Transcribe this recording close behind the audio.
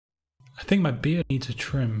I think my beard needs a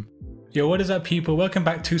trim. Yo, what is up people? Welcome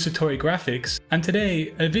back to Satori Graphics. And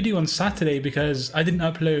today, a video on Saturday because I didn't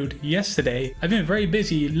upload yesterday. I've been very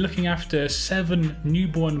busy looking after 7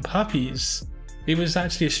 newborn puppies. It was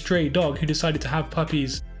actually a stray dog who decided to have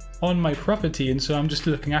puppies on my property, and so I'm just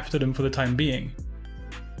looking after them for the time being.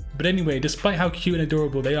 But anyway, despite how cute and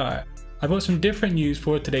adorable they are, I've got some different news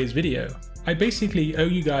for today's video. I basically owe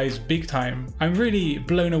you guys big time. I'm really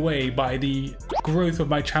blown away by the growth of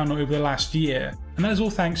my channel over the last year. And that is all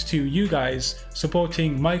thanks to you guys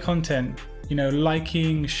supporting my content, you know,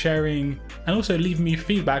 liking, sharing, and also leaving me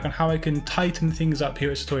feedback on how I can tighten things up here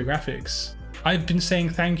at Satori Graphics. I've been saying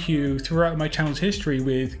thank you throughout my channel's history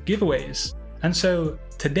with giveaways, and so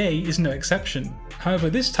today is no exception.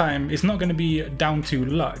 However, this time it's not going to be down to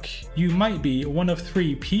luck. You might be one of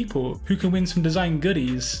 3 people who can win some design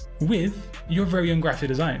goodies with your very own graphic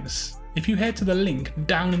designs. If you head to the link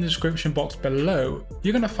down in the description box below,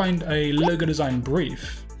 you're going to find a logo design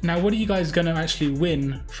brief. Now, what are you guys going to actually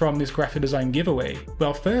win from this graphic design giveaway?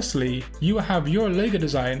 Well, firstly, you will have your logo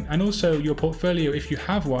design and also your portfolio, if you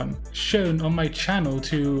have one, shown on my channel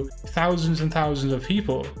to thousands and thousands of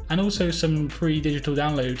people, and also some free digital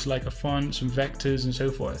downloads like a font, some vectors and so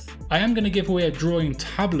forth. I am going to give away a drawing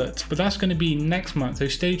tablet, but that's going to be next month, so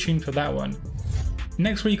stay tuned for that one.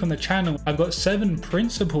 Next week on the channel, I've got 7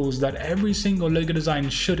 principles that every single logo design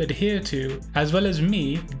should adhere to, as well as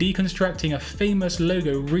me deconstructing a famous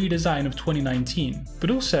logo redesign of 2019. But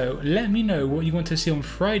also, let me know what you want to see on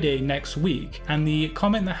Friday next week, and the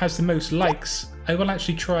comment that has the most likes, I will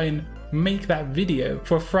actually try and make that video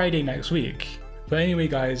for Friday next week. But anyway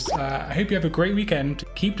guys, I hope you have a great weekend.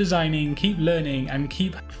 Keep designing, keep learning, and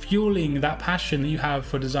keep fueling that passion that you have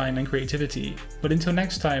for design and creativity. But until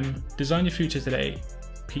next time, design your future today.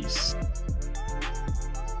 Peace.